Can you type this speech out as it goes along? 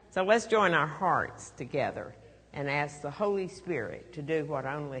So let's join our hearts together and ask the Holy Spirit to do what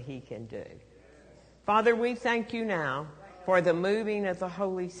only He can do. Father, we thank you now for the moving of the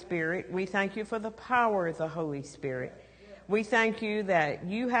Holy Spirit. We thank you for the power of the Holy Spirit. We thank you that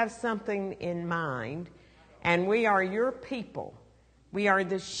you have something in mind, and we are your people. We are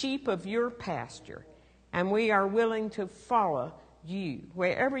the sheep of your pasture, and we are willing to follow you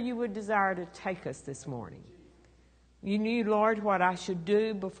wherever you would desire to take us this morning. You knew, Lord, what I should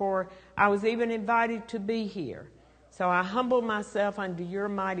do before I was even invited to be here. So I humble myself under your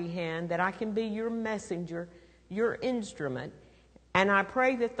mighty hand that I can be your messenger, your instrument, and I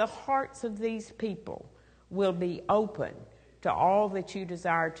pray that the hearts of these people will be open to all that you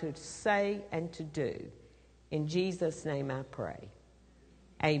desire to say and to do. In Jesus' name I pray.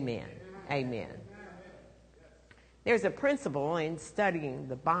 Amen. Amen. There's a principle in studying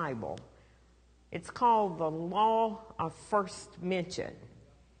the Bible. It's called the law of first mention.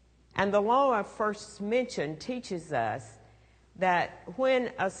 And the law of first mention teaches us that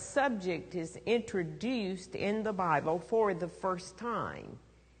when a subject is introduced in the Bible for the first time,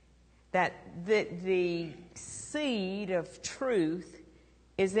 that the seed of truth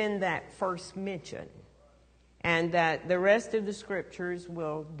is in that first mention, and that the rest of the scriptures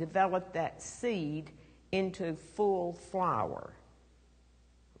will develop that seed into full flower.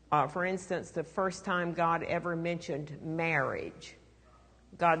 For instance, the first time God ever mentioned marriage,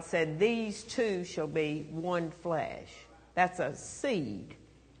 God said, "These two shall be one flesh." That's a seed.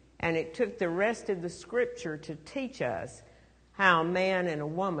 And it took the rest of the scripture to teach us how a man and a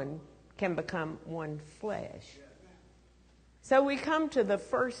woman can become one flesh. So we come to the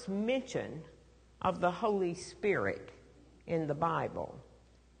first mention of the Holy Spirit in the Bible.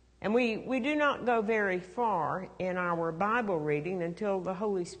 And we do not go very far in our Bible reading until the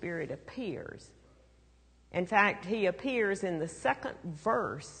Holy Spirit appears. In fact, he appears in the second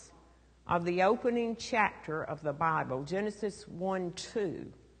verse of the opening chapter of the Bible, Genesis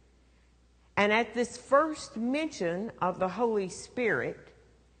 1:2. And at this first mention of the Holy Spirit,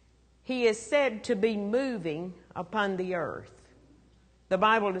 he is said to be moving upon the earth. The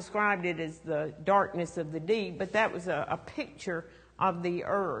Bible described it as the darkness of the deep, but that was a picture of the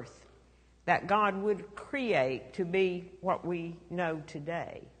earth that God would create to be what we know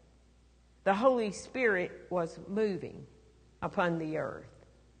today. The Holy Spirit was moving upon the earth.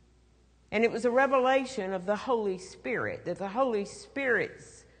 And it was a revelation of the Holy Spirit, that the Holy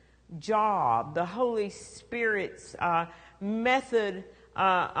Spirit's job, the Holy Spirit's method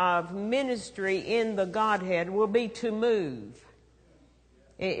of ministry in the Godhead will be to move.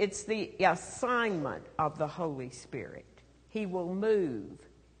 It's the assignment of the Holy Spirit. He will move.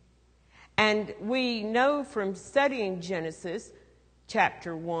 And we know from studying Genesis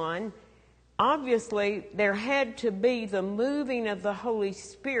chapter 1, obviously there had to be the moving of the Holy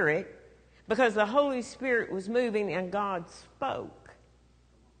Spirit because the Holy Spirit was moving and God spoke.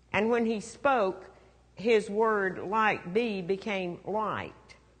 And when he spoke, his word, light be, became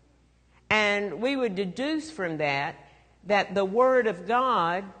light. And we would deduce from that the word of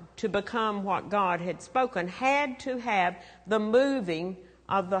God, to become what God had spoken, had to have the moving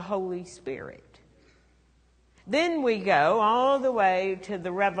of the Holy Spirit. Then we go all the way to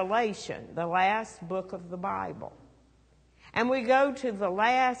the Revelation, the last book of the Bible. And we go to the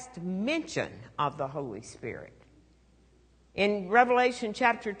last mention of the Holy Spirit. In Revelation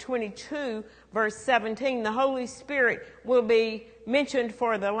chapter 22, verse 17, the Holy Spirit will be mentioned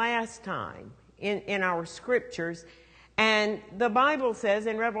for the last time in our scriptures. And the Bible says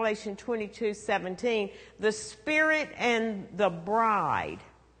in Revelation 22:17, the Spirit and the bride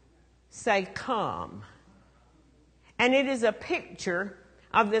say, "Come." And it is a picture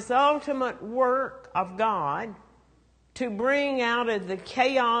of this ultimate work of God to bring out of the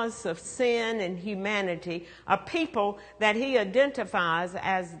chaos of sin and humanity a people that he identifies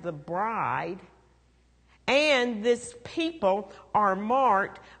as the bride. And this people are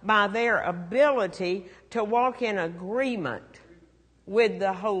marked by their ability to walk in agreement with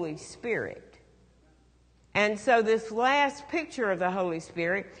the Holy Spirit. And so this last picture of the Holy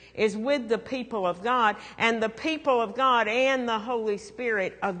Spirit is with the people of God, and the people of God and the Holy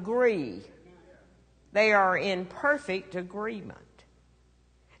Spirit agree. They are in perfect agreement.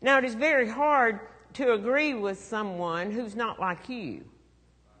 Now, it is very hard to agree with someone who's not like you.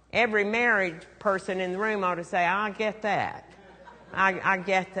 Every married person in the room ought to say, "I get that. I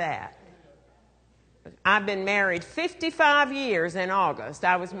get that." I've been married 55 years in August.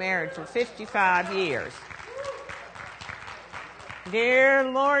 I was married for 55 years. Dear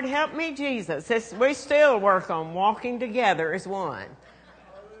Lord, help me, Jesus. We still work on walking together as one.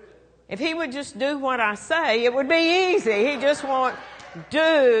 If he would just do what I say, it would be easy. He just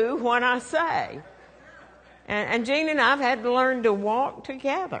do what I say. And Gene and I have had to learn to walk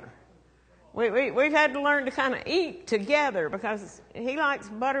together. We've had to learn to kind of eat together because he likes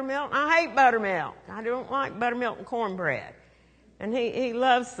buttermilk and I hate buttermilk. I don't like buttermilk and cornbread. And he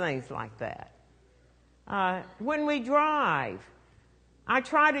loves things like that. When we drive, I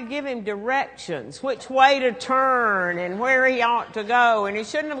try to give him directions, which way to turn and where he ought to go, and he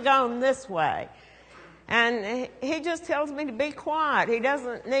shouldn't have gone this way. And he just tells me to be quiet. He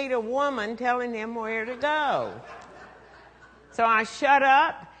doesn't need a woman telling him where to go. So I shut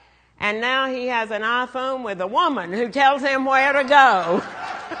up, and now he has an iPhone with a woman who tells him where to go.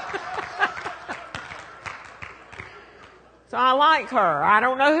 So I like her. I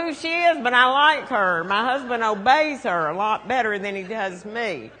don't know who she is, but I like her. My husband obeys her a lot better than he does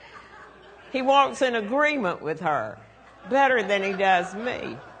me. He walks in agreement with her better than he does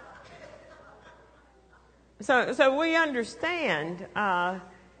me. So we understand, the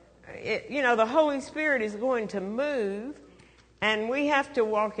Holy Spirit is going to move, and we have to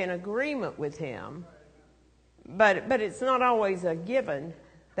walk in agreement with him. But it's not always a given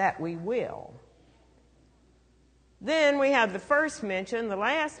that we will. Then we have the first mention, the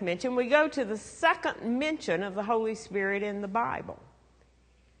last mention. We go to the second mention of the Holy Spirit in the Bible.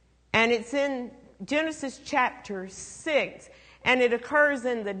 And it's in Genesis chapter 6, and it occurs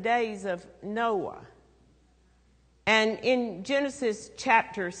in the days of Noah. And in Genesis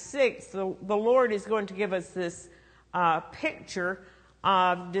chapter 6, the Lord is going to give us this picture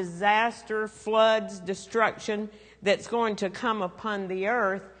of disaster, floods, destruction that's going to come upon the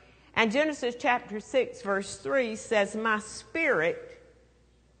earth. And Genesis chapter 6, verse 3 says, "My spirit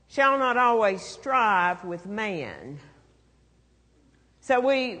shall not always strive with man." So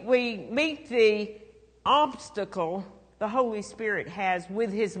we meet the obstacle the Holy Spirit has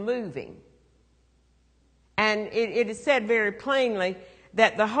with his moving. And it is said very plainly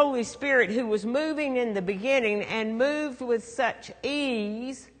that the Holy Spirit, who was moving in the beginning and moved with such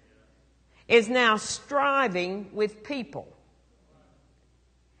ease, is now striving with people.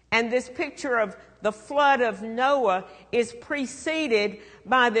 And this picture of the flood of Noah is preceded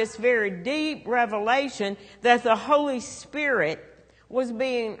by this very deep revelation that the Holy Spirit was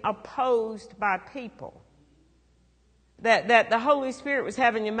being opposed by people. That the Holy Spirit was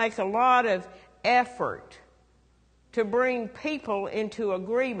having to make a lot of effort to bring people into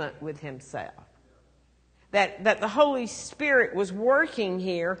agreement with himself. That the Holy Spirit was working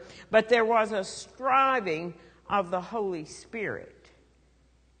here, but there was a striving of the Holy Spirit.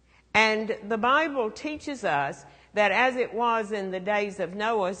 And the Bible teaches us that as it was in the days of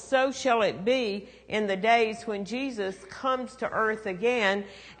Noah, so shall it be in the days when Jesus comes to earth again.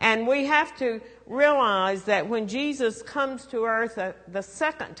 And we have to realize that when Jesus comes to earth the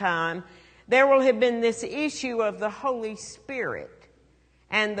second time, there will have been this issue of the Holy Spirit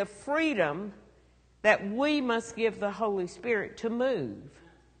and the freedom that we must give the Holy Spirit to move.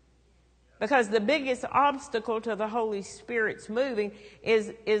 Because the biggest obstacle to the Holy Spirit's moving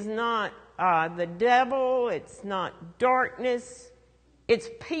is not the devil, it's not darkness, it's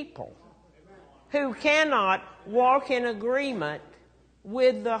people who cannot walk in agreement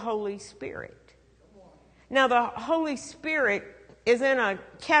with the Holy Spirit. Now, the Holy Spirit is in a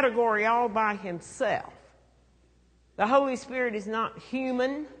category all by himself. The Holy Spirit is not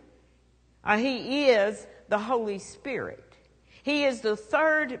human. He is the Holy Spirit. He is the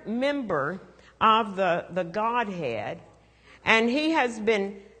third member of the Godhead, and he has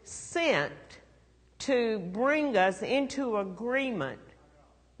been sent to bring us into agreement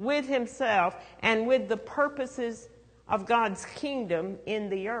with himself and with the purposes of God's kingdom in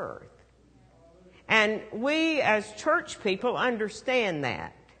the earth. And we as church people understand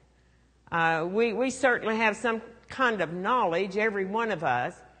that. We certainly have some kind of knowledge, every one of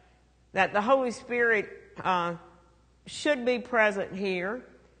us, that the Holy Spirit should be present here.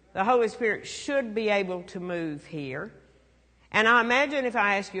 The Holy Spirit should be able to move here. And I imagine if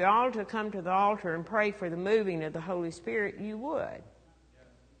I asked you all to come to the altar and pray for the moving of the Holy Spirit, you would.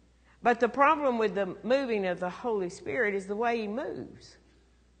 But the problem with the moving of the Holy Spirit is the way he moves.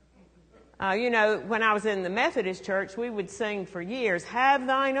 When I was in the Methodist church, we would sing for years, "Have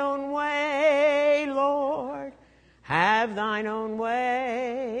thine own way, Lord, have thine own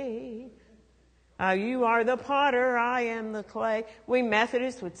way. You are the potter, I am the clay." We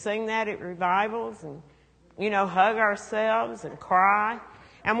Methodists would sing that at revivals and, hug ourselves and cry.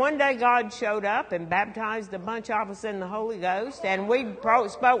 And one day God showed up and baptized a bunch of us in the Holy Ghost, and we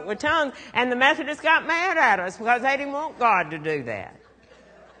spoke with tongues, and the Methodists got mad at us because they didn't want God to do that.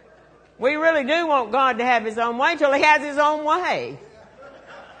 We really do want God to have his own way till he has his own way.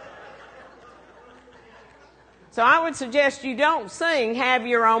 So I would suggest you don't sing "Have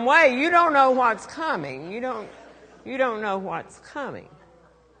Your Own Way." You don't know what's coming. You don't know what's coming.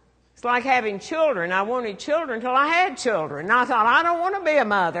 It's like having children. I wanted children until I had children. And I thought, I don't want to be a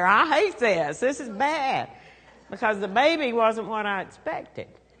mother. I hate this. This is bad. Because the baby wasn't what I expected.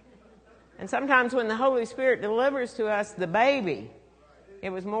 And sometimes when the Holy Spirit delivers to us the baby,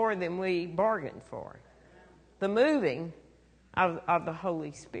 it was more than we bargained for. The moving of the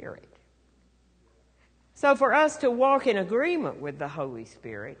Holy Spirit. So for us to walk in agreement with the Holy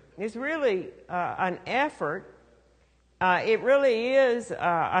Spirit is really an effort. It really is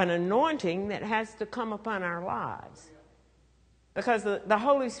an anointing that has to come upon our lives. Because the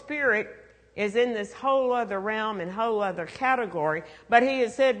Holy Spirit is in this whole other realm and whole other category. But he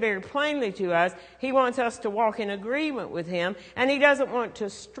has said very plainly to us, he wants us to walk in agreement with him, and he doesn't want to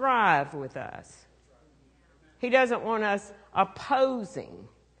strive with us. He doesn't want us opposing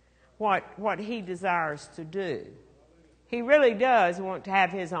what he desires to do. He really does want to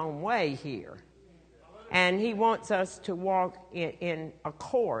have his own way here. And he wants us to walk in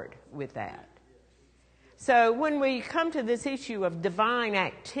accord with that. So when we come to this issue of divine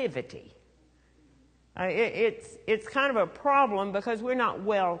activity, it's kind of a problem because we're not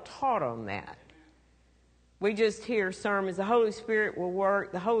well taught on that. We just hear sermons, the Holy Spirit will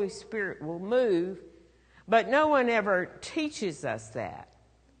work, the Holy Spirit will move, but no one ever teaches us that.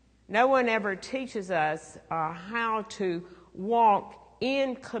 No one ever teaches us how to walk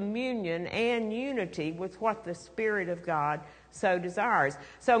in communion and unity with what the Spirit of God so desires.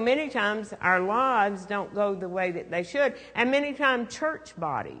 So many times our lives don't go the way that they should, and many times church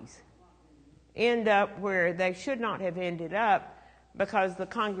bodies end up where they should not have ended up because the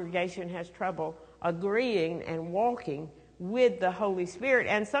congregation has trouble agreeing and walking with the Holy Spirit,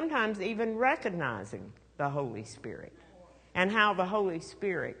 and sometimes even recognizing the Holy Spirit and how the Holy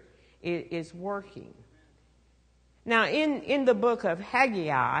Spirit is working. Now, in the book of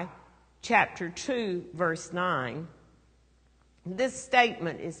Haggai, chapter 2, verse 9, this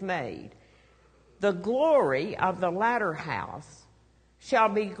statement is made: "The glory of the latter house shall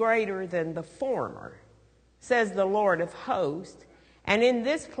be greater than the former, says the Lord of hosts, and in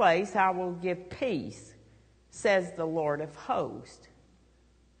this place I will give peace, says the Lord of hosts."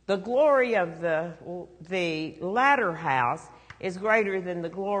 The glory of the latter house is greater than the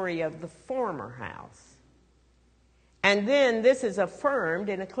glory of the former house. And then this is affirmed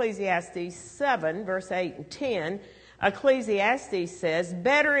in Ecclesiastes 7, verse 8 and 10. Ecclesiastes says,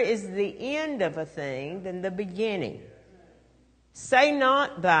 "Better is the end of a thing than the beginning. Say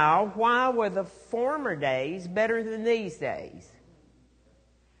not thou, why were the former days better than these days?"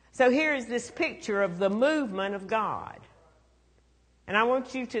 So here is this picture of the movement of God. And I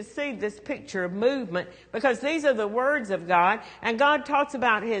want you to see this picture of movement because these are the words of God. And God talks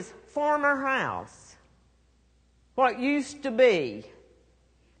about his former house, what used to be,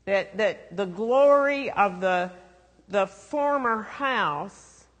 that the glory of the former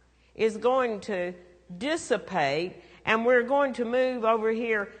house is going to dissipate, and we're going to move over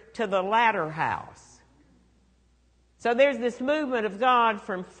here to the latter house. So there's this movement of God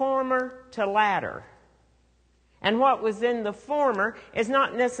from former to latter. And what was in the former is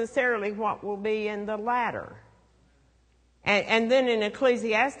not necessarily what will be in the latter. And then in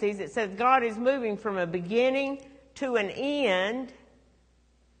Ecclesiastes it says God is moving from a beginning to an end,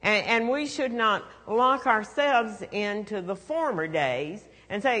 and we should not lock ourselves into the former days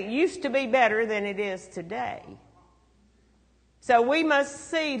and say it used to be better than it is today. So we must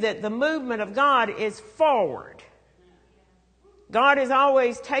see that the movement of God is forward. God is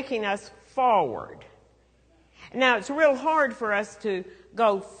always taking us forward. Now, it's real hard for us to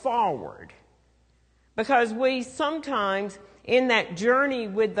go forward because we sometimes, in that journey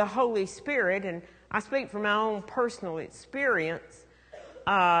with the Holy Spirit, and I speak from my own personal experience,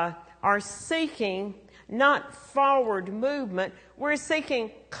 are seeking not forward movement. We're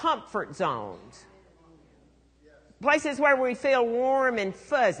seeking comfort zones, places where we feel warm and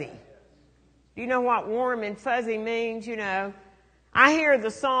fuzzy. Do you know what warm and fuzzy means? You know, I hear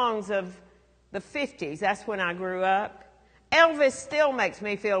the songs of the 50s, that's when I grew up. Elvis still makes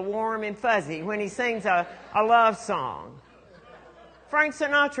me feel warm and fuzzy when he sings a love song. Frank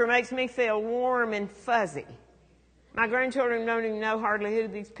Sinatra makes me feel warm and fuzzy. My grandchildren don't even know hardly who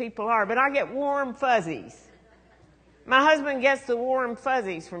these people are, but I get warm fuzzies. My husband gets the warm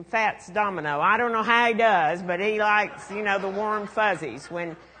fuzzies from Fats Domino. I don't know how he does, but he likes, the warm fuzzies.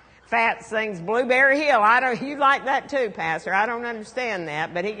 When Fats sings Blueberry Hill, you like that too, Pastor. I don't understand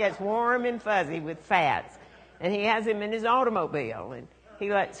that, but he gets warm and fuzzy with Fats. And he has him in his automobile, and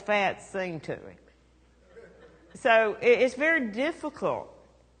he lets Fats sing to him. So it's very difficult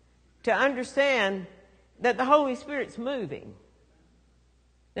to understand that the Holy Spirit's moving,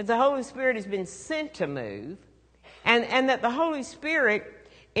 that the Holy Spirit has been sent to move, and that the Holy Spirit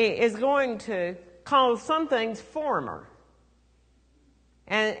is going to call some things former.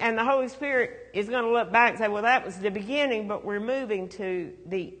 And the Holy Spirit is going to look back and say, well, that was the beginning, but we're moving to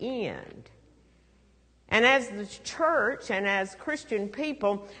the end. And as the church and as Christian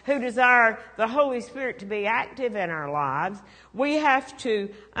people who desire the Holy Spirit to be active in our lives, we have to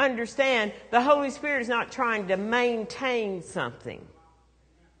understand the Holy Spirit is not trying to maintain something,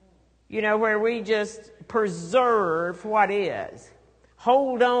 where we just preserve what is.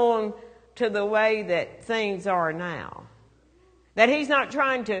 Hold on to the way that things are now. That He's not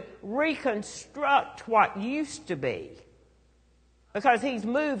trying to reconstruct what used to be, because He's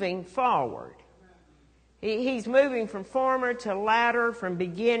moving forward. He's moving from former to latter, from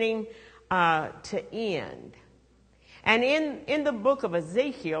beginning to end. And in the book of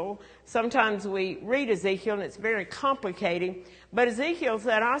Ezekiel, sometimes we read Ezekiel and it's very complicated, but Ezekiel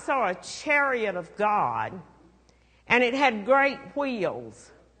said, I saw a chariot of God, and it had great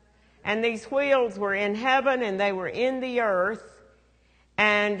wheels. And these wheels were in heaven and they were in the earth.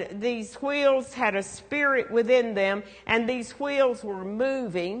 And these wheels had a spirit within them, and these wheels were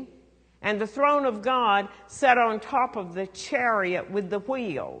moving. And the throne of God sat on top of the chariot with the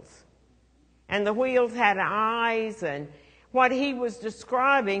wheels. And the wheels had eyes, and what he was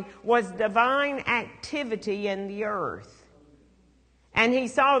describing was divine activity in the earth. And he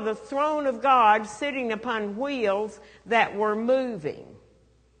saw the throne of God sitting upon wheels that were moving.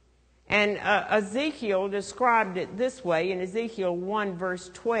 And Ezekiel described it this way in Ezekiel 1 verse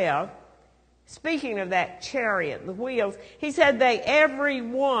 12. Speaking of that chariot, the wheels, he said every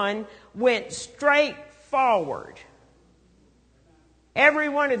one went straight forward. Every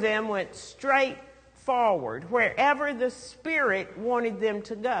one of them went straight forward, wherever the Spirit wanted them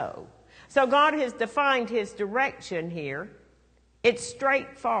to go. So God has defined His direction here. It's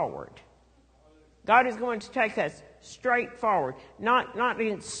straight forward. God is going to take us straight forward, not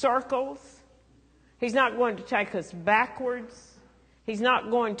in circles. He's not going to take us backwards. He's not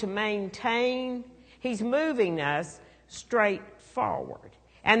going to maintain. He's moving us straight forward.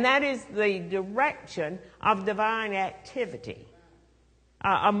 And that is the direction of divine activity.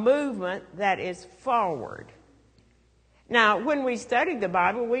 A movement that is forward. Now, when we study the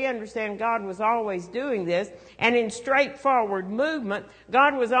Bible, we understand God was always doing this. And in straightforward movement,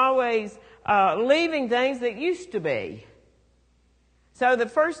 God was always leaving things that used to be. So the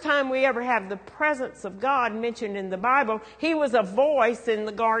first time we ever have the presence of God mentioned in the Bible, He was a voice in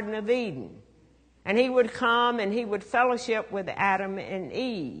the Garden of Eden. And He would come and He would fellowship with Adam and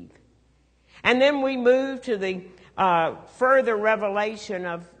Eve. And then we move to the further revelation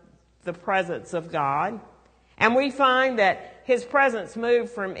of the presence of God. And we find that His presence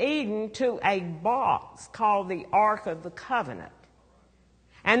moved from Eden to a box called the Ark of the Covenant.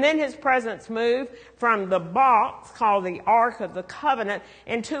 And then His presence moved from the box called the Ark of the Covenant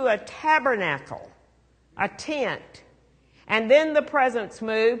into a tabernacle, a tent. And then the presence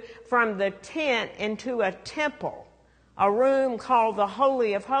moved from the tent into a temple, a room called the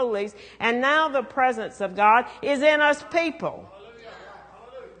Holy of Holies. And now the presence of God is in us people,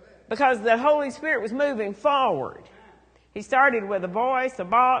 because the Holy Spirit was moving forward. He started with a voice, a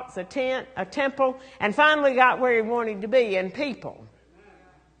box, a tent, a temple, and finally got where He wanted to be, in people.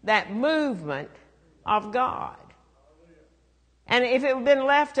 That movement of God. And if it had been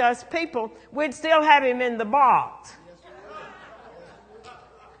left to us people, we'd still have Him in the box.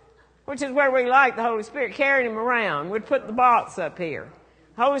 Which is where we like the Holy Spirit, carrying Him around. We'd put the box up here.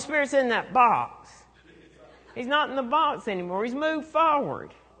 The Holy Spirit's in that box. He's not in the box anymore. He's moved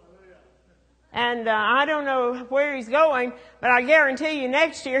forward. And I don't know where He's going, but I guarantee you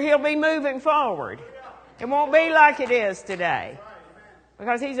next year He'll be moving forward. It won't be like it is today.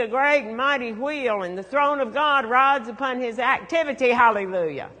 Because He's a great and mighty wheel, and the throne of God rides upon His activity,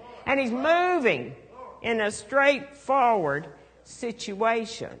 hallelujah. And He's moving in a straightforward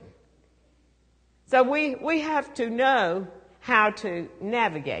situation. So we have to know how to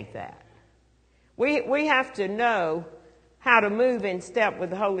navigate that. We have to know how to move in step with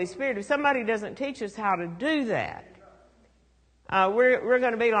the Holy Spirit. If somebody doesn't teach us how to do that, we're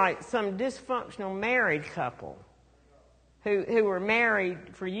going to be like some dysfunctional married couple who were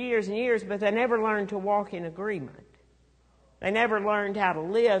married for years and years, but they never learned to walk in agreement. They never learned how to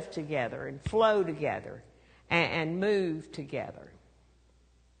live together and flow together and move together.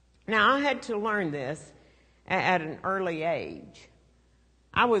 Now, I had to learn this at an early age.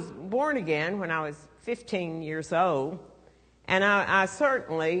 I was born again when I was 15 years old, and I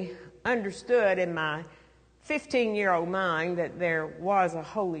certainly understood in my 15-year-old mind that there was a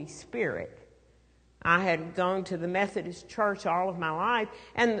Holy Spirit. I had gone to the Methodist church all of my life,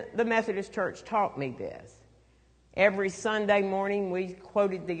 and the Methodist church taught me this. Every Sunday morning we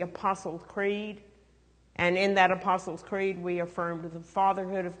quoted the Apostles' Creed, and in that Apostles' Creed we affirmed the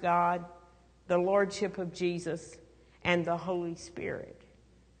fatherhood of God, the lordship of Jesus, and the Holy Spirit.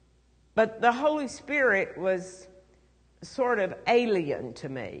 But the Holy Spirit was sort of alien to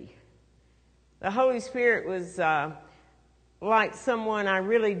me. The Holy Spirit was like someone I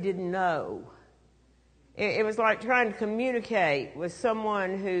really didn't know. It was like trying to communicate with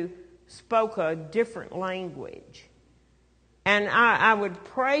someone who spoke a different language. And I would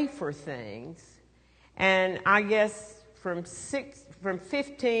pray for things, and I guess from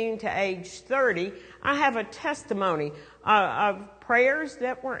 15 to age 30, I have a testimony of prayers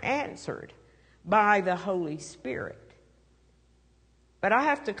that were answered by the Holy Spirit. But I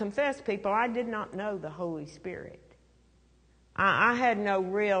have to confess, people, I did not know the Holy Spirit. I had no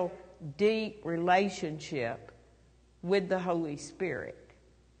real deep relationship with the Holy Spirit.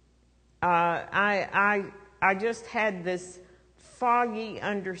 I just had this foggy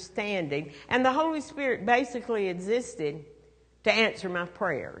understanding, and the Holy Spirit basically existed to answer my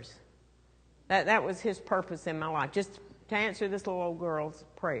prayers. That was his purpose in my life, just to answer this little old girl's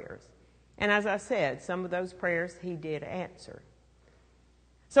prayers. And as I said, some of those prayers he did answer.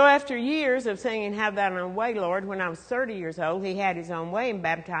 So after years of singing Have Thine Own Way, Lord, when I was 30 years old, he had his own way and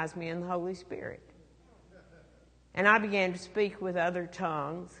baptized me in the Holy Spirit. And I began to speak with other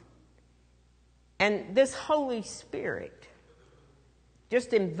tongues. And this Holy Spirit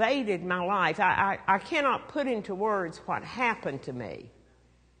just invaded my life. I cannot put into words what happened to me.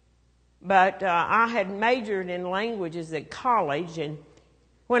 But I had majored in languages at college, and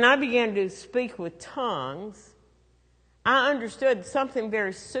when I began to speak with tongues, I understood something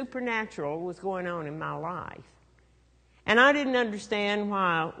very supernatural was going on in my life. And I didn't understand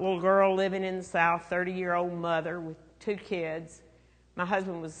why a little girl living in the South, 30-year-old mother with 2 kids, my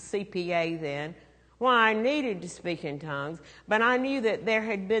husband was a CPA then, why I needed to speak in tongues, but I knew that there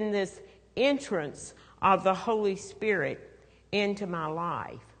had been this entrance of the Holy Spirit into my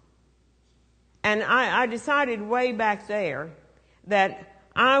life. And I decided way back there that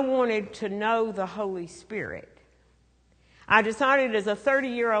I wanted to know the Holy Spirit. I decided as a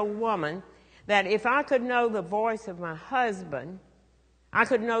 30-year-old woman that if I could know the voice of my husband, I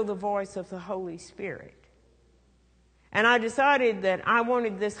could know the voice of the Holy Spirit. And I decided that I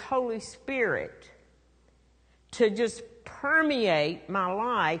wanted this Holy Spirit to just permeate my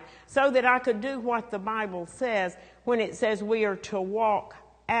life so that I could do what the Bible says when it says we are to walk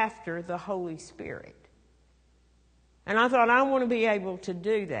after the Holy Spirit. And I thought, I want to be able to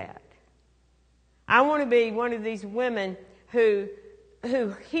do that. I want to be one of these women who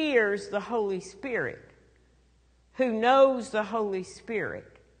hears the Holy Spirit, who knows the Holy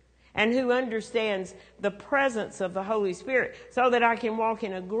Spirit, and who understands the presence of the Holy Spirit so that I can walk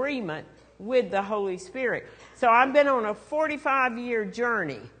in agreement with the Holy Spirit. So I've been on a 45-year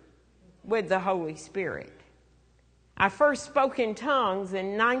journey with the Holy Spirit. I first spoke in tongues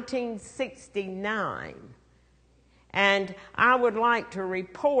in 1969, and I would like to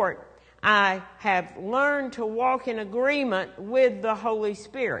report I have learned to walk in agreement with the Holy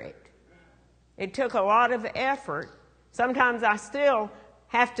Spirit. It took a lot of effort. Sometimes I still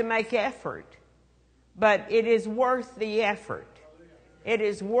have to make effort, but it is worth the effort. It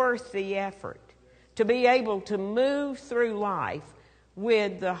is worth the effort to be able to move through life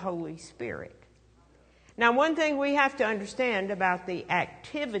with the Holy Spirit. Now, one thing we have to understand about the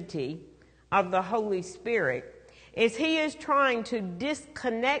activity of the Holy Spirit is he is trying to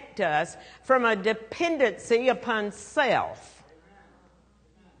disconnect us from a dependency upon self.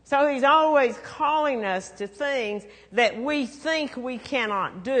 So he's always calling us to things that we think we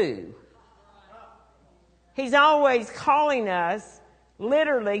cannot do. He's always calling us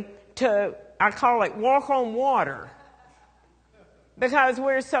literally to, I call it, walk on water. Because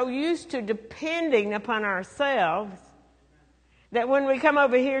we're so used to depending upon ourselves that when we come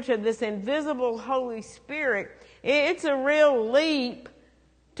over here to this invisible Holy Spirit, it's a real leap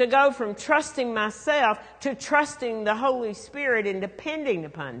to go from trusting myself to trusting the Holy Spirit and depending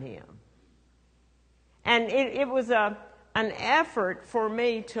upon him. And it was an effort for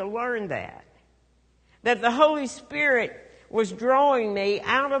me to learn that the Holy Spirit was drawing me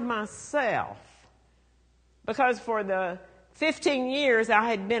out of myself. Because for the 15 years I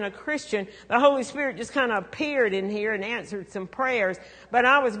had been a Christian, the Holy Spirit just kind of appeared in here and answered some prayers, but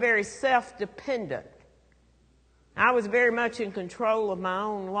I was very self-dependent. I was very much in control of my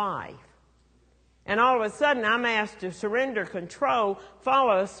own life. And all of a sudden I'm asked to surrender control,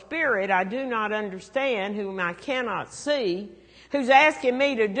 follow a spirit I do not understand, whom I cannot see, who's asking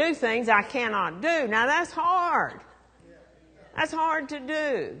me to do things I cannot do. Now that's hard. That's hard to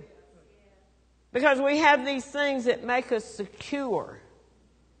do. Because we have these things that make us secure.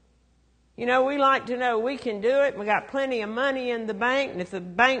 You know, we like to know we can do it. We got plenty of money in the bank. And if the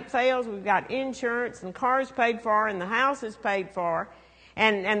bank fails, we've got insurance and cars paid for and the house is paid for.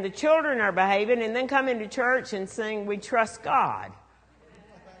 And the children are behaving, and then come into church and sing, we trust God.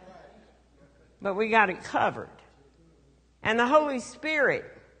 But we got it covered. And the Holy Spirit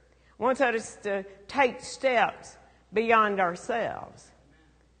wants us to take steps beyond ourselves.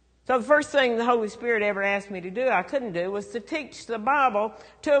 So the first thing the Holy Spirit ever asked me to do, I couldn't do, was to teach the Bible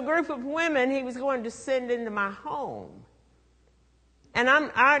to a group of women he was going to send into my home. And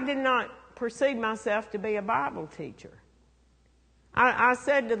I did not perceive myself to be a Bible teacher. I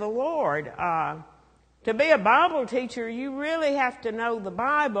said to the Lord, to be a Bible teacher, you really have to know the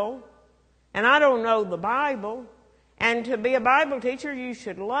Bible, and I don't know the Bible. And to be a Bible teacher, you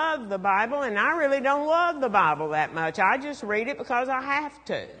should love the Bible, and I really don't love the Bible that much. I just read it because I have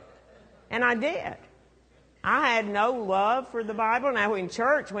to. And I did. I had no love for the Bible. Now in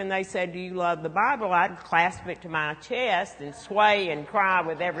church, when they said, do you love the Bible, I'd clasp it to my chest and sway and cry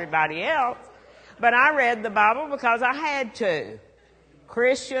with everybody else. But I read the Bible because I had to.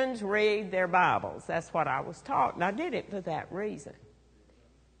 Christians read their Bibles. That's what I was taught, and I did it for that reason.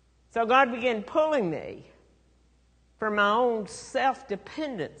 So God began pulling me from my own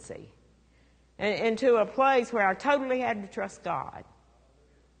self-dependency into a place where I totally had to trust God.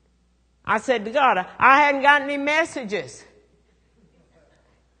 I said to God, I hadn't got any messages.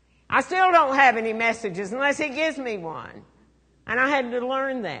 I still don't have any messages unless He gives me one. And I had to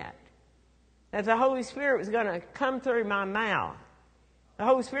learn that the Holy Spirit was going to come through my mouth. The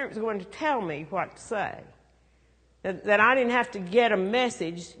Holy Spirit was going to tell me what to say. That I didn't have to get a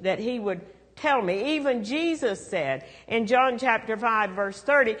message, that He would tell me. Even Jesus said in John chapter 5 verse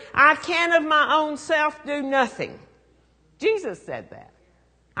 30, I can of my own self do nothing. Jesus said that.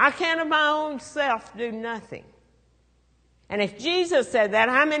 I can of my own self do nothing. And if Jesus said that,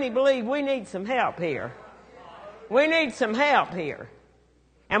 how many believe we need some help here? We need some help here.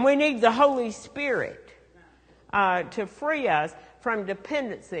 And we need the Holy Spirit to free us from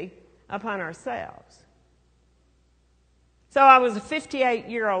dependency upon ourselves. So I was a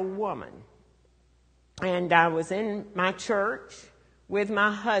 58-year-old woman. And I was in my church with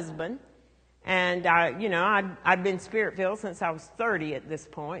my husband. And, I'd been Spirit-filled since I was 30 at this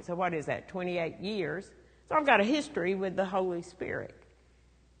point. So what is that, 28 years? So I've got a history with the Holy Spirit.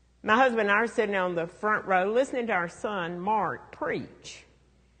 My husband and I are sitting on the front row listening to our son, Mark, preach.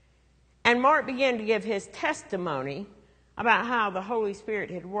 And Mark began to give his testimony about how the Holy Spirit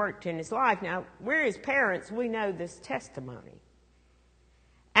had worked in his life. Now, we're his parents. We know this testimony.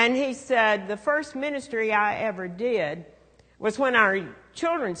 And he said, the first ministry I ever did was when our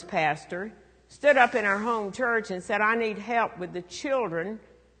children's pastor stood up in our home church and said, I need help with the children.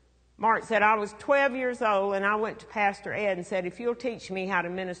 Mark said, I was 12 years old and I went to Pastor Ed and said, if you'll teach me how to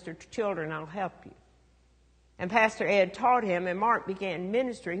minister to children, I'll help you. And Pastor Ed taught him, and Mark began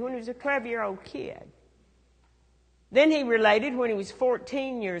ministry when he was a 12-year-old kid. Then he related when he was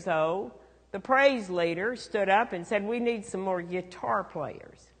 14 years old, the praise leader stood up and said, we need some more guitar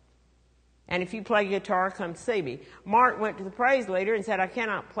players. And if you play guitar, come see me. Mark went to the praise leader and said, I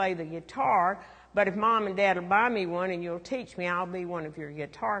cannot play the guitar, but if Mom and Dad will buy me one and you'll teach me, I'll be one of your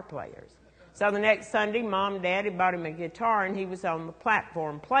guitar players. So the next Sunday, Mom and Dad had bought him a guitar, and he was on the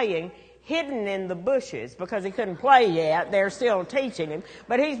platform playing, hidden in the bushes because he couldn't play yet. They're still teaching him.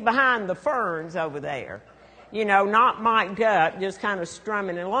 But he's behind the ferns over there. You know, not mic'd up, just kind of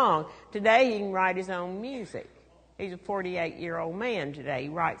strumming along. Today he can write his own music. He's a 48-year-old man today. He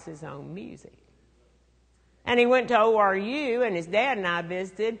writes his own music. And he went to ORU, and his dad and I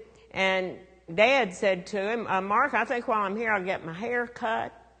visited, and Dad said to him, Mark, I think while I'm here I'll get my hair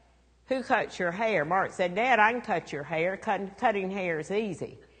cut. Who cuts your hair? Mark said, Dad, I can cut your hair. Cutting hair is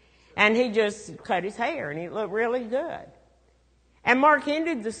easy. And he just cut his hair, and he looked really good. And Mark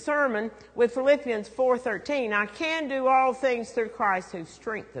ended the sermon with Philippians 4:13. I can do all things through Christ who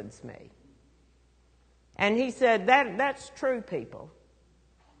strengthens me. And he said, that's true, people.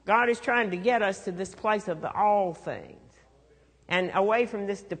 God is trying to get us to this place of the all things and away from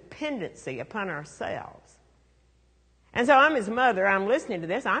this dependency upon ourselves. And so I'm his mother. I'm listening to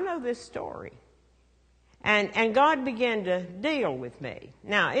this. I know this story. And God began to deal with me.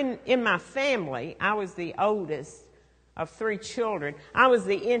 Now, in my family, I was the oldest of 3 children. I was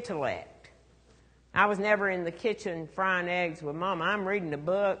the intellect. I was never in the kitchen frying eggs with Mama. I'm reading the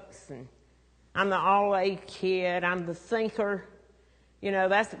books, and I'm the all-A kid. I'm the thinker. You know,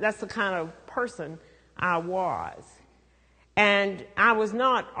 that's the kind of person I was. And I was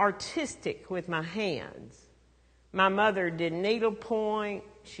not artistic with my hands. My mother did needlepoint,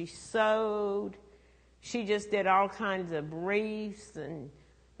 she sewed, she just did all kinds of wreaths and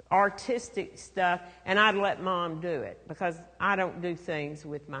artistic stuff, and I'd let Mom do it because I don't do things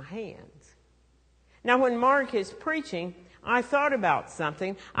with my hands. Now, when Mark is preaching, I thought about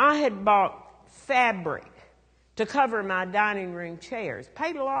something. I had bought fabric to cover my dining room chairs,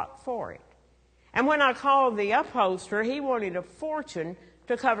 paid a lot for it. And when I called the upholsterer, he wanted a fortune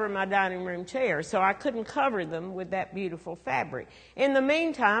to cover my dining room chairs, so I couldn't cover them with that beautiful fabric. In the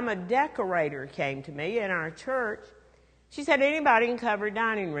meantime, a decorator came to me in our church. She said, anybody can cover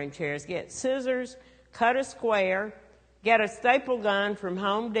dining room chairs. Get scissors, cut a square, get a staple gun from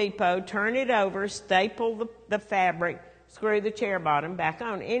Home Depot, turn it over, staple the fabric, screw the chair bottom back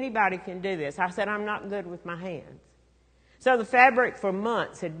on. Anybody can do this. I said, I'm not good with my hands. So the fabric for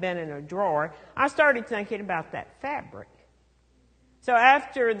months had been in a drawer. I started thinking about that fabric. So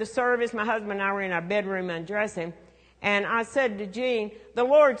after the service, my husband and I were in our bedroom undressing, and I said to Gene, the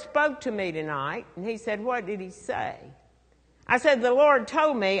Lord spoke to me tonight. And he said, what did he say? I said, the Lord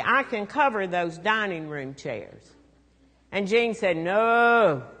told me I can cover those dining room chairs. And Gene said,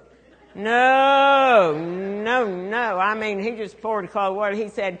 no. I mean, he just poured cold water. He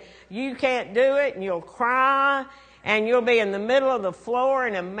said, you can't do it, and you'll cry, and you'll be in the middle of the floor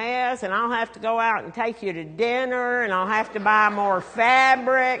in a mess, and I'll have to go out and take you to dinner, and I'll have to buy more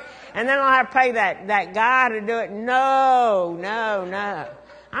fabric, and then I'll have to pay that guy to do it. No.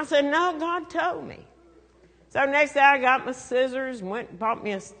 I said, no, God told me. So next day I got my scissors and went and bought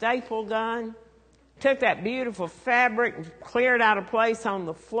me a staple gun, took that beautiful fabric and cleared out a place on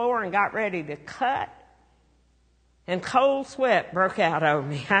the floor and got ready to cut. And cold sweat broke out over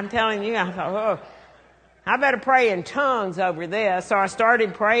me. I'm telling you, I thought, oh, I better pray in tongues over this. So I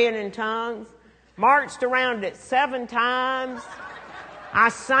started praying in tongues, marched around it 7 times. I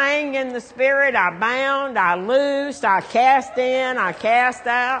sang in the Spirit. I bound, I loosed, I cast in, I cast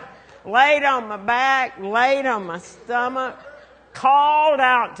out, laid on my back, laid on my stomach, called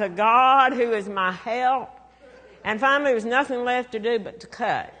out to God, who is my help. And finally, there was nothing left to do but to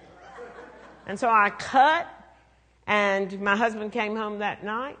cut. And so I cut, and my husband came home that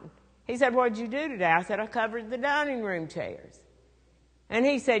night. He said, what'd you do today? I said, I covered the dining room chairs. And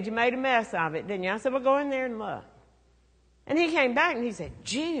he said, you made a mess of it, didn't you? I said, well, go in there and look. And he came back and he said,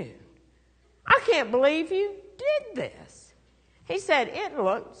 June, I can't believe you did this. He said, it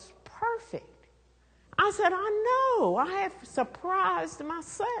looks perfect. I said, I know. I have surprised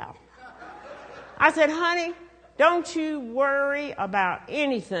myself. I said, honey, don't you worry about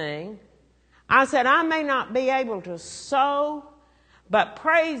anything. I said, I may not be able to sew, but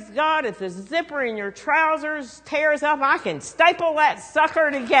praise God, if the zipper in your trousers tears up, I can staple that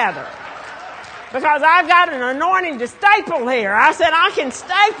sucker together. Because I've got an anointing to staple here. I said, I can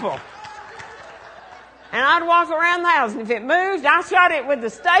staple. And I'd walk around the house, and if it moved, I shot it with the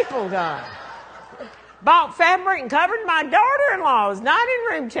staple gun. Bought fabric and covered my daughter-in-law's dining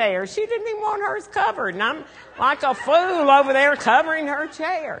room chair. She didn't even want hers covered, and I'm like a fool over there covering her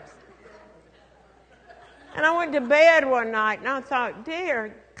chairs. And I went to bed one night, and I thought,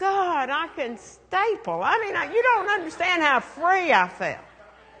 dear God, I can staple. I mean, you don't understand how free I felt.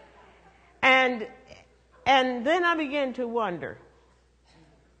 And then I began to wonder,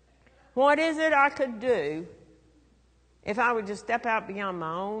 what is it I could do if I would just step out beyond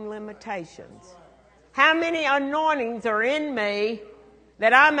my own limitations? How many anointings are in me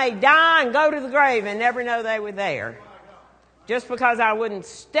that I may die and go to the grave and never know they were there, just because I wouldn't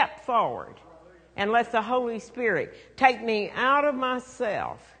step forward and let the Holy Spirit take me out of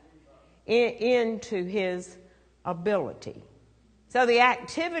myself into His ability. So the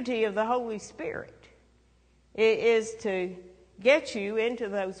activity of the Holy Spirit is to get you into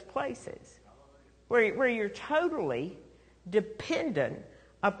those places where you're totally dependent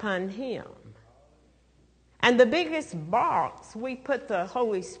upon Him. And the biggest box we put the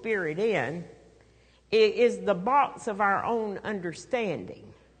Holy Spirit in is the box of our own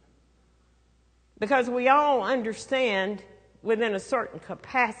understanding. Because we all understand within a certain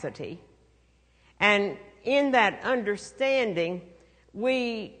capacity, and in that understanding,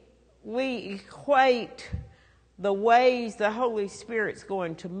 we equate the ways the Holy Spirit's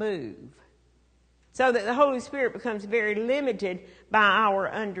going to move, so that the Holy Spirit becomes very limited by our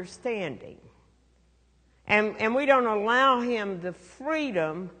understanding. And we don't allow Him the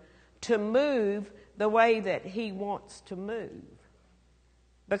freedom to move the way that He wants to move,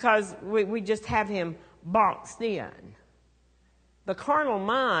 because we just have Him boxed in. The carnal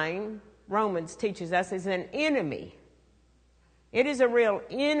mind, Romans teaches us, is an enemy. It is a real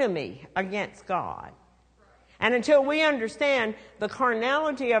enemy against God. And until we understand the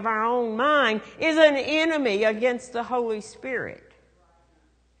carnality of our own mind is an enemy against the Holy Spirit.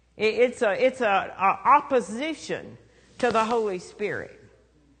 It's a opposition to the Holy Spirit.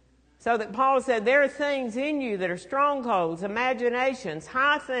 So that Paul said, there are things in you that are strongholds, imaginations,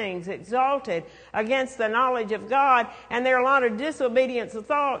 high things exalted against the knowledge of God, and there are a lot of disobedience of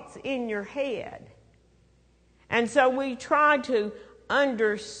thoughts in your head. And so we try to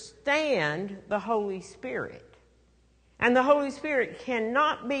understand the Holy Spirit. And the Holy Spirit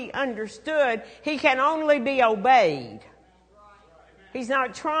cannot be understood. He can only be obeyed. He's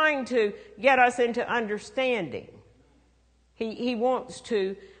not trying to get us into understanding. He wants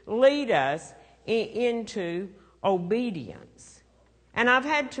to lead us into obedience. And I've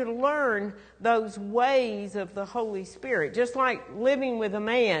had to learn those ways of the Holy Spirit. Just like living with a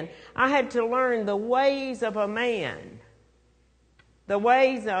man, I had to learn the ways of a man. The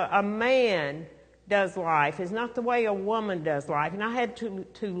ways a man does life is not the way a woman does life. And I had to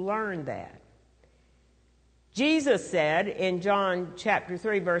learn that. Jesus said in John chapter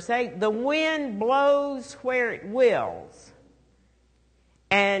 3, verse 8, the wind blows where it wills.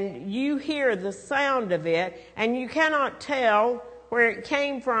 And you hear the sound of it, and you cannot tell where it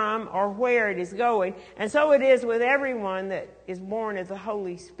came from or where it is going. And so it is with everyone that is born of the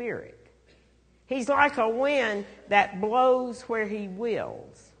Holy Spirit. He's like a wind that blows where he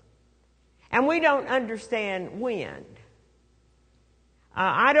wills. And we don't understand wind.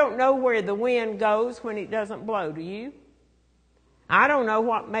 I don't know where the wind goes when it doesn't blow, do you? I don't know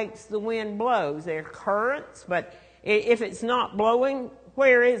what makes the wind blow. There are currents, but if it's not blowing,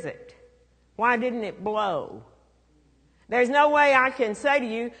 where is it? Why didn't it blow? There's no way I can say to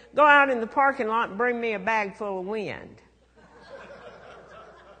you, go out in the parking lot and bring me a bag full of wind.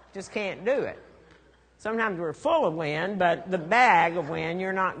 Just can't do it. Sometimes we're full of wind, but the bag of wind,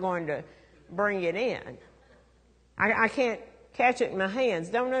 you're not going to bring it in. I can't catch it in my hands,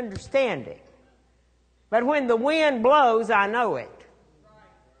 don't understand it. But when the wind blows, I know it.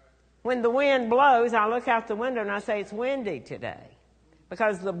 When the wind blows, I look out the window and I say, it's windy today.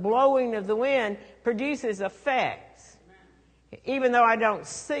 Because the blowing of the wind produces effects, even though I don't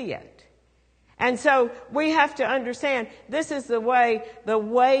see it. And so we have to understand this is the way the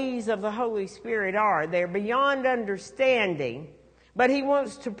ways of the Holy Spirit are. They're beyond understanding, but he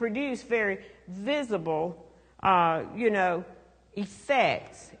wants to produce very visible,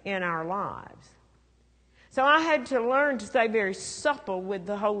 effects in our lives. So I had to learn to stay very supple with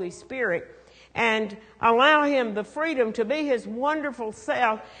the Holy Spirit and allow him the freedom to be his wonderful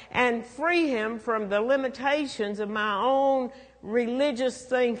self and free him from the limitations of my own religious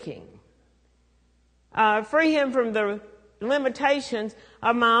thinking. Free him from the limitations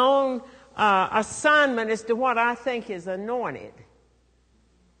of my own assignment as to what I think is anointed.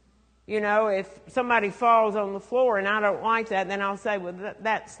 You know, if somebody falls on the floor and I don't like that, then I'll say, well,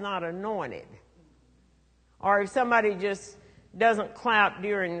 that's not anointed. Or if somebody just doesn't clap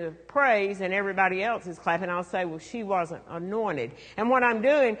during the praise and everybody else is clapping, I'll say, well, she wasn't anointed. And what I'm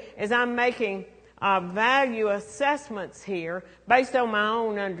doing is I'm making value assessments here based on my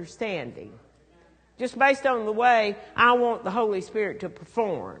own understanding. Just based on the way I want the Holy Spirit to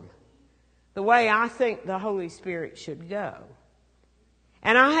perform. The way I think the Holy Spirit should go.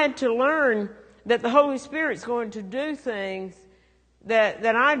 And I had to learn that the Holy Spirit's going to do things that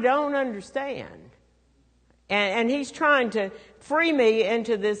I don't understand. And he's trying to free me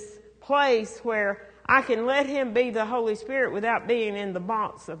into this place where I can let him be the Holy Spirit without being in the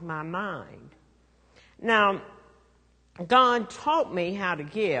box of my mind. Now, God taught me how to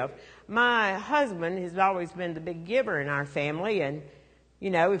give. My husband has always been the big giver in our family. And, you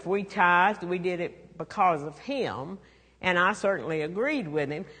know, if we tithed, we did it because of him. And I certainly agreed with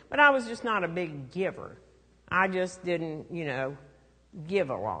him. But I was just not a big giver. I just didn't, give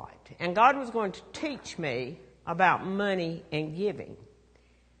a lot. And God was going to teach me about money and giving.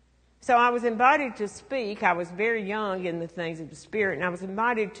 So I was invited to speak. I was very young in the things of the Spirit, and I was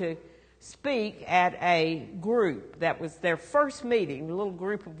invited to speak at a group that was their first meeting, a little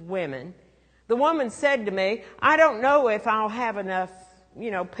group of women. The woman said to me, I don't know if I'll have enough,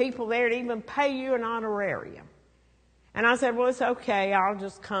 people there to even pay you an honorarium. And I said, well, it's okay. I'll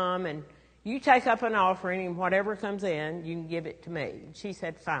just come and you take up an offering, and whatever comes in, you can give it to me. And she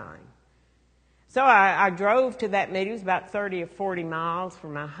said, fine. So I drove to that meeting. It was about 30 or 40 miles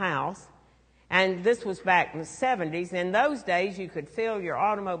from my house. And this was back in the 70s. In those days, you could fill your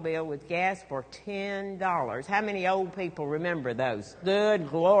automobile with gas for $10. How many old people remember those good,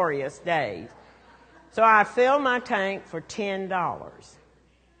 glorious days? So I filled my tank for $10.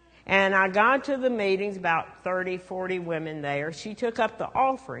 And I got to the meetings, about 30, 40 women there. She took up the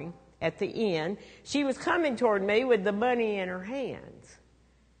offering. at the end. She was coming toward me with the money in her hands.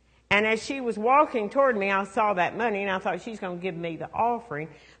 And as she was walking toward me, I saw that money, and I thought she's going to give me the offering.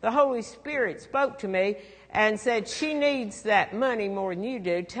 The Holy Spirit spoke to me and said, she needs that money more than you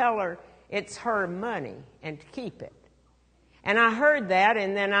do. Tell her it's her money and to keep it. And I heard that,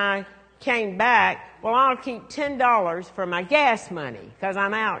 and then I came back, well, I'll keep $10 for my gas money because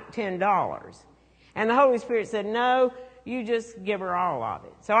I'm out $10. And the Holy Spirit said, no, you just give her all of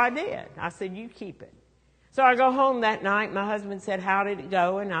it. So I did. I said, you keep it. So I go home that night. My husband said, how did it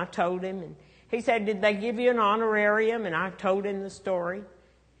go? And I told him. And he said, did they give you an honorarium? And I told him the story.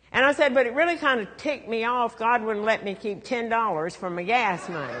 And I said, but it really kind of ticked me off. God wouldn't let me keep $10 for my gas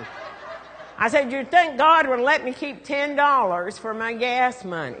money. I said, you'd think God would let me keep $10 for my gas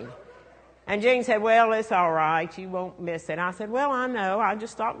money. And Jean said, well, it's all right. You won't miss it. I said, well, I know. I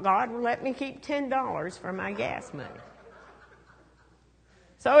just thought God would let me keep $10 for my gas money.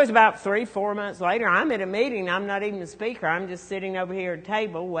 So it was about 3-4 months later. I'm at a meeting. I'm not even the speaker. I'm just sitting over here at a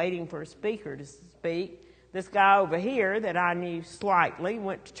table waiting for a speaker to speak. This guy over here that I knew slightly,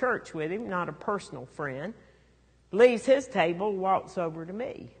 went to church with him, not a personal friend, leaves his table, walks over to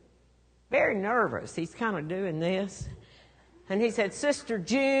me. Very nervous. He's kind of doing this. And he said, Sister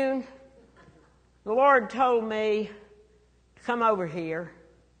June, the Lord told me to come over here.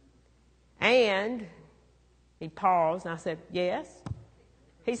 And he paused, and I said, yes.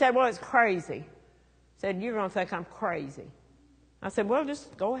 He said, well, it's crazy. He said, you're going to think I'm crazy. I said, well,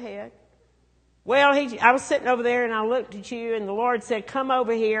 just go ahead. Well, I was sitting over there, and I looked at you, and the Lord said, come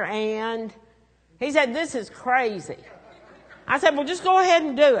over here, and he said, this is crazy. I said, well, just go ahead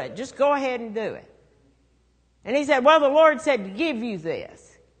and do it. Just go ahead and do it. And he said, well, the Lord said to give you this.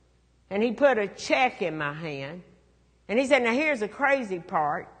 And he put a check in my hand. And he said, now here's the crazy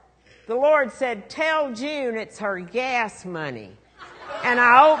part. The Lord said, tell June it's her gas money. And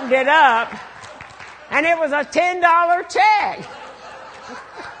I opened it up, and it was a $10 check.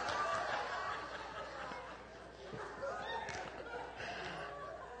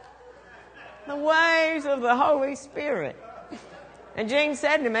 The ways of the Holy Spirit. And Jean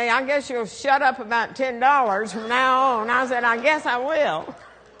said to me, I guess you'll shut up about $10 from now on. I said, I guess I will.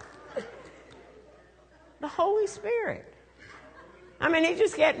 The Holy Spirit. I mean, he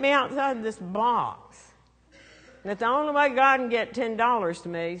just got me outside this box. And that the only way God can get $10 to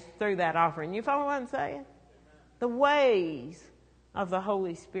me is through that offering. You follow what I'm saying? The ways of the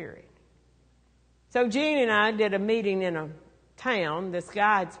Holy Spirit. So Jean and I did a meeting in a town. This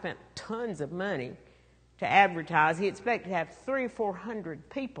guy had spent tons of money to advertise. He expected to have 300 or 400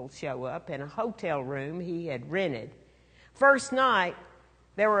 people show up in a hotel room he had rented. First night,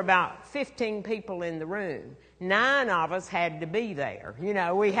 there were about 15 people in the room. 9 of us had to be there. You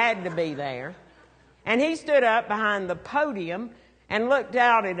know, we had to be there. And he stood up behind the podium and looked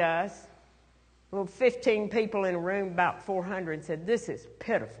out at us, well, 15 people in a room, about 400, and said, this is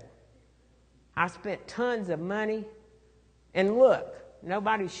pitiful. I spent tons of money, and look,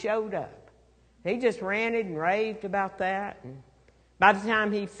 nobody showed up. He just ranted and raved about that. And by the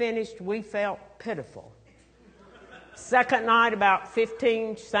time he finished, we felt pitiful. Second night, about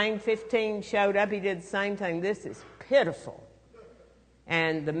 15 showed up. He did the same thing. This is pitiful.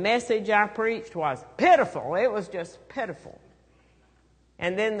 And the message I preached was pitiful. It was just pitiful.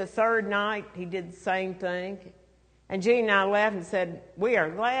 And then the third night, he did the same thing. And Jean and I left and said, we are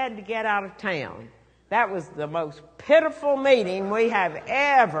glad to get out of town. That was the most pitiful meeting we have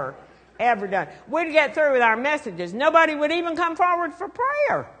ever done. We'd get through with our messages. Nobody would even come forward for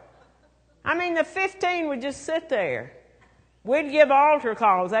prayer. I mean, the 15 would just sit there. We'd give altar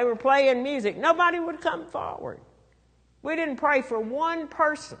calls. They were playing music. Nobody would come forward. We didn't pray for one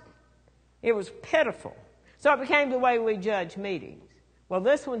person. It was pitiful. So it became the way we judge meetings. Well,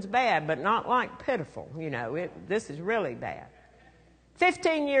 this one's bad, but not like pitiful. You know, this is really bad.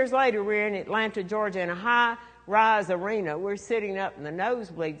 15 years later, we're in Atlanta, Georgia, in a high-rise arena. We're sitting up in the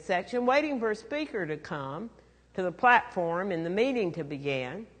nosebleed section, waiting for a speaker to come to the platform and the meeting to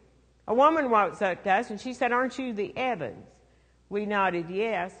begin. A woman walks up to us, and she said, aren't you the Evans? We nodded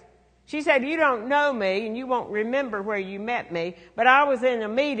yes. She said, you don't know me, and you won't remember where you met me, but I was in a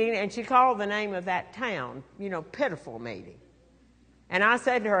meeting, and she called the name of that town, you know, pitiful meeting. And I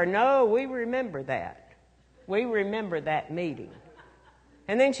said to her, no, we remember that. We remember that meeting.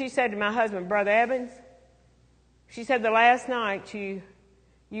 And then she said to my husband, Brother Evans, she said, the last night you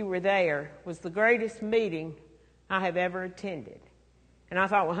were there was the greatest meeting I have ever attended. And I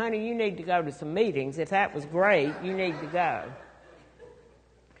thought, well, honey, you need to go to some meetings. If that was great, you need to go.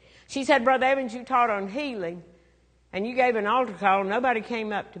 She said, Brother Evans, you taught on healing, and you gave an altar call. Nobody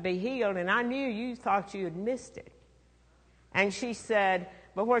came up to be healed, and I knew you thought you had missed it. And she said,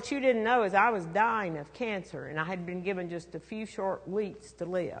 But what you didn't know is I was dying of cancer, and I had been given just a few short weeks to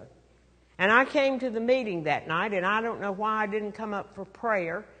live. And I came to the meeting that night, and I don't know why I didn't come up for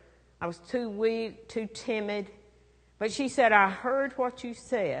prayer. I was too weak, too timid. But she said, I heard what you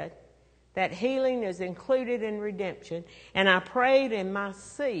said, that healing is included in redemption. And I prayed in my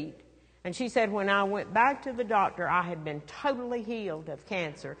seat. And she said, when I went back to the doctor, I had been totally healed of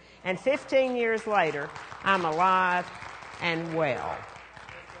cancer. And 15 years later, I'm alive and well.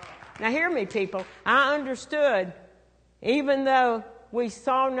 Now hear me, people. I understood, even though we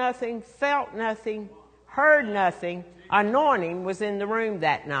saw nothing, felt nothing, heard nothing, anointing was in the room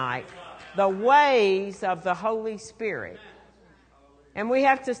that night. The ways of the Holy Spirit. And we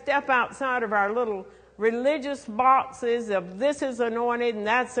have to step outside of our little religious boxes of this is anointed and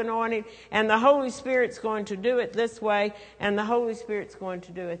that's anointed, and the Holy Spirit's going to do it this way, and the Holy Spirit's going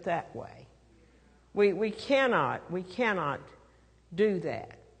to do it that way. We cannot do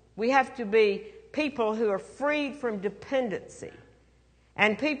that. We have to be people who are freed from dependency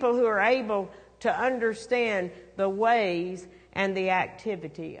and people who are able to understand the ways and the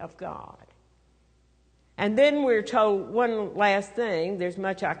activity of God. And then we're told one last thing. There's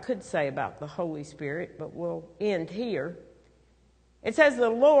much I could say about the Holy Spirit, but we'll end here. It says the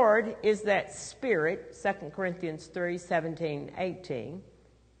Lord is that Spirit, 2 Corinthians 3, 17, 18.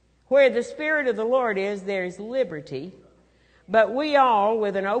 Where the Spirit of the Lord is, there is liberty. But we all,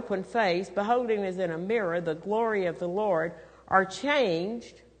 with an open face, beholding as in a mirror the glory of the Lord, are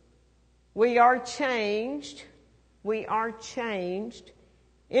changed. We are changed. We are changed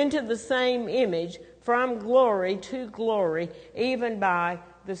into the same image from glory to glory, even by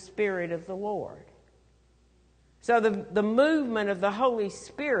the Spirit of the Lord. So the movement of the Holy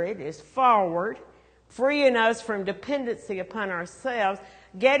Spirit is forward, freeing us from dependency upon ourselves,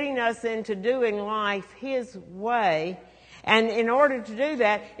 getting us into doing life His way. And in order to do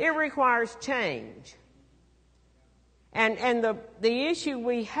that, it requires change. And the issue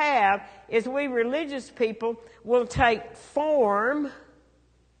we have is we religious people will take form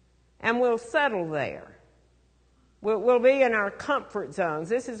and we'll settle there. We'll be in our comfort zones.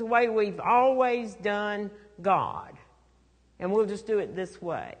 This is the way we've always done God. And we'll just do it this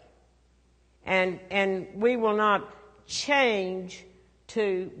way. And we will not change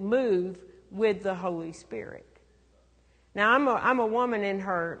to move with the Holy Spirit. Now, I'm a woman in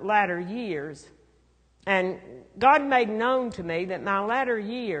her latter years, and God made known to me that my latter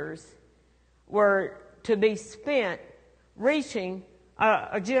years were to be spent reaching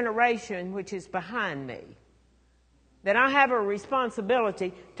a generation which is behind me. That I have a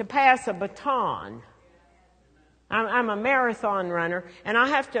responsibility to pass a baton. I'm a marathon runner, and I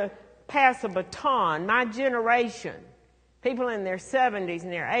have to pass a baton. My generation, people in their 70s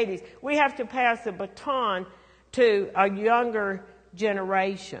and their 80s, we have to pass a baton to a younger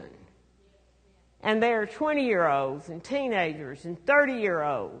generation. And there are 20-year-olds and teenagers and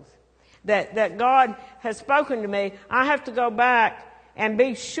 30-year-olds that God has spoken to me. I have to go back and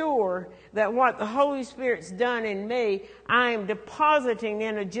be sure that what the Holy Spirit's done in me, I am depositing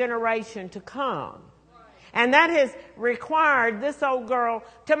in a generation to come. And that has required this old girl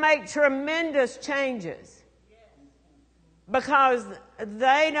to make tremendous changes. Because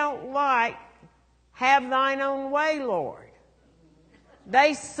they don't like, have thine own way, Lord.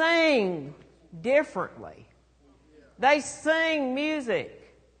 They sing differently. They sing music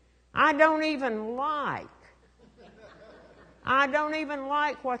I don't even like. I don't even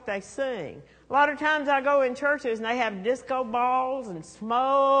like what they sing. A lot of times I go in churches and they have disco balls and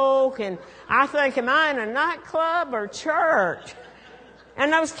smoke, and I think, am I in a nightclub or church?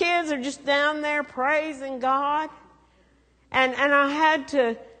 And those kids are just down there praising God. And I had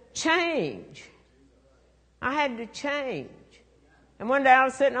to change. I had to change. And one day I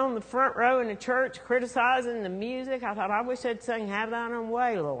was sitting on the front row in the church criticizing the music. I thought, I wish they'd sing Have Thine Own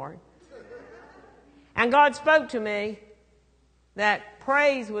Way, Lord. And God spoke to me that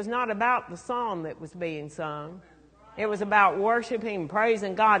praise was not about the song that was being sung. It was about worshiping and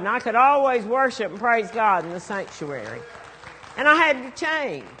praising God. And I could always worship and praise God in the sanctuary. And I had to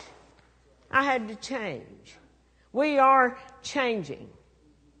change. I had to change. We are changing.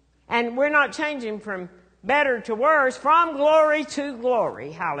 And we're not changing from better to worse, from glory to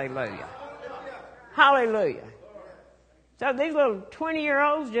glory. Hallelujah. Hallelujah. So these little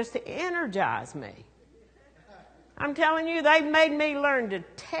 20-year-olds just energize me. I'm telling you, they've made me learn to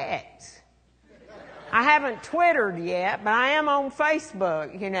text. I haven't Twittered yet, but I am on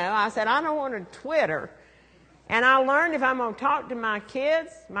Facebook, you know. I said, I don't want to Twitter. And I learned if I'm going to talk to my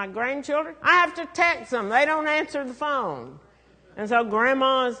kids, my grandchildren, I have to text them. They don't answer the phone. And so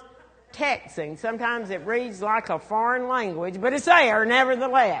grandma's texting. Sometimes it reads like a foreign language, but it's there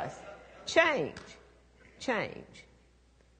nevertheless. Change. Change.